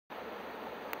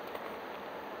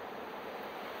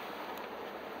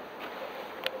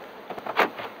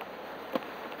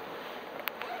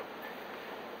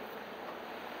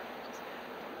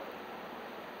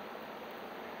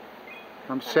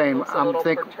I'm saying,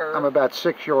 I'm about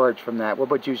 6 yards from that. What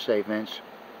would you say, Vince?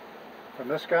 From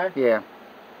this guy? Yeah.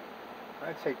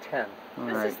 I'd say 10.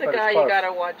 This is the guy you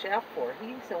gotta watch out for.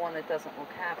 He's the one that doesn't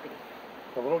look happy.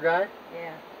 The little guy?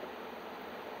 Yeah.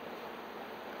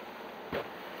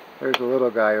 There's a little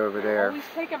guy over there. He's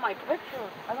taking my picture.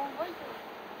 I don't like it.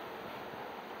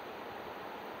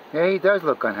 Yeah, he does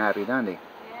look unhappy, doesn't he? Yeah.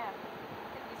 I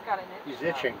think he's got an itch. He's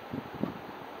itching. Yeah,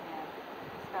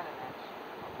 he's got an itch.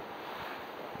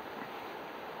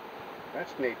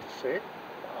 That's neat to see.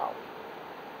 Wow.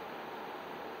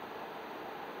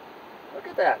 Look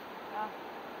at that.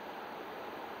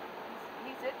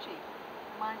 He's itchy.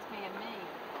 Reminds me of me.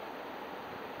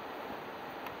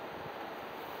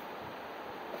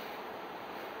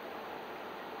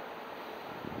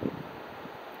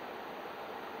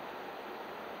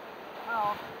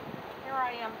 Oh, here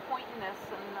I am pointing this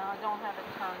and I don't have it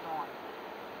turned on.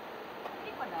 I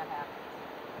hate when that happens.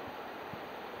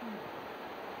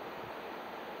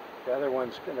 The other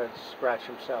one's going to scratch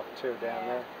himself too down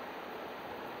there.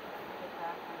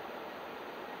 Exactly.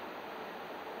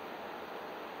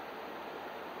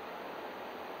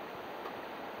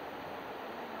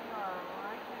 We are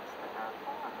right next to our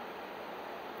farm.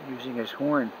 Using his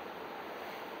horn.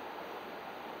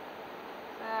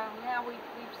 So now we've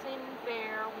seen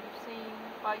bear, we've seen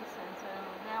bison, so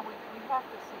now we have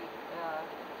to see a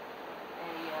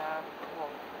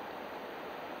wolf.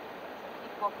 So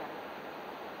keep looking.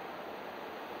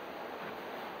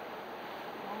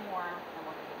 One more and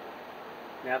we'll get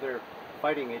it. Now they're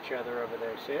fighting each other over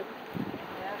there, see it?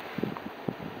 Yeah.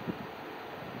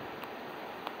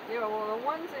 Yeah, well the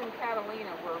ones in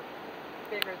Catalina were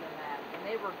bigger than that. And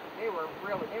they were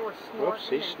snorting. Whoops,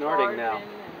 he's snorting now.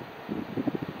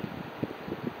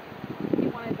 He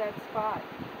wanted that spot.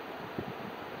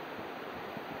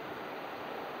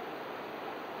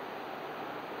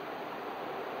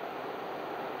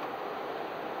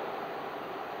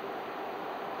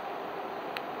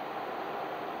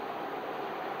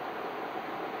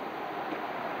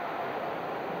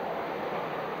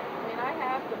 I mean, I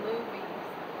have the movies,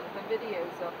 the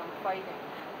videos of them fighting.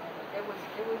 It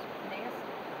was nasty.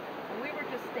 And we were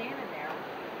just standing there.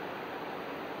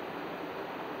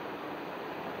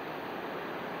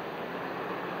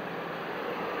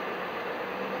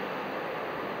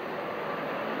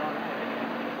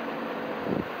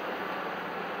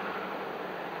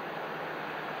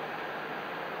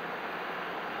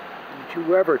 Don't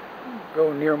you ever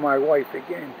go near my wife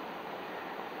again.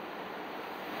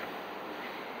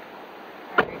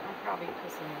 Alright, I'm probably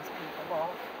pissing these people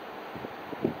off.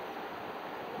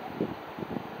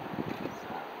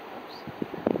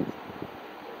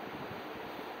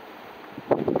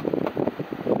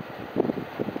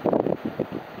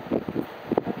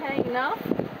 Okay, enough?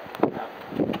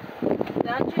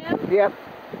 Done, Jim? Yep.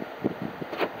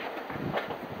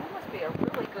 That must be a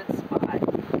really good spot. I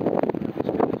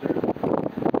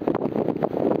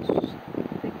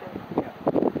think they're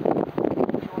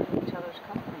enjoying each other's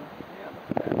company.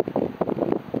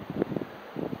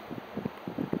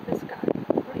 This guy.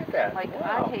 Look at that. Like,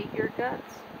 wow. I hate your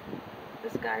guts.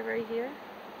 This guy right here.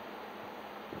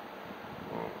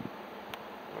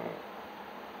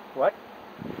 What?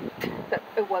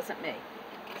 It wasn't me. I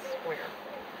swear.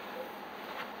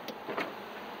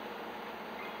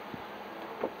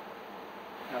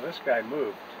 Now this guy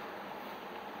moved.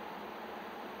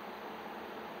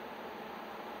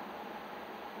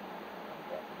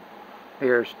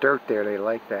 There's dirt there, they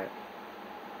like that.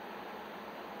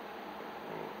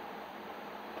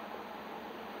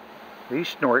 He's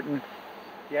snorting.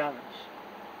 Yeah.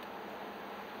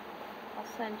 I'll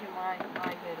send you my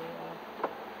video.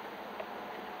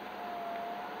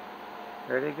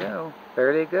 There they go.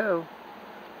 There they go.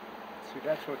 See,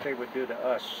 that's what they would do to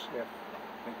us if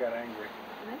they got angry.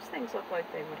 Those things look like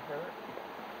they would hurt.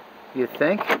 You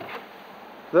think?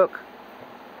 Look.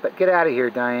 But get out of here,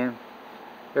 Diane.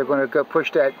 They're going to go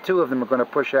push that. Two of them are going to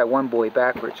push that one boy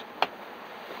backwards.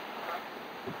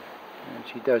 And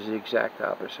she does the exact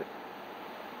opposite.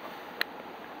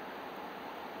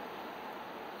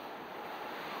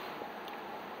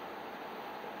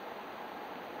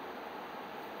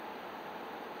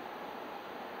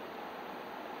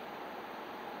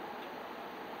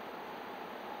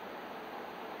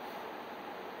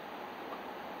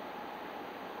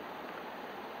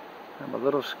 I'm a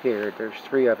little scared. There's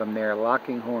 3 of them there,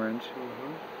 locking horns.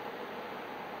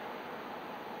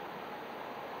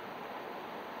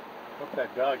 Hope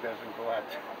that dog doesn't go out.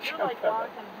 You're like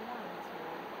locking horns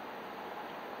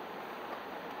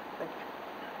here.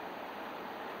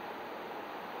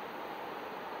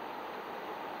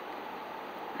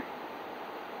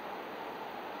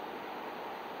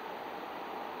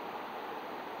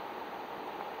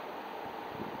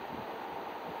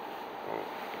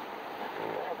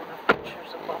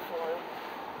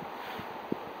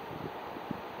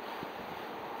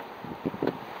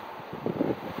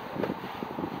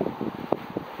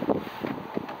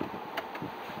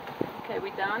 Okay,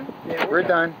 we done? Yeah, We're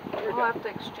done. We'll have to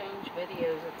exchange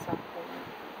videos at some point.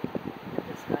 Look at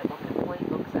this guy looking the way he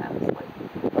looks at us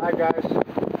like. Bye, guys.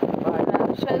 Bye.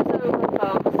 The show's over.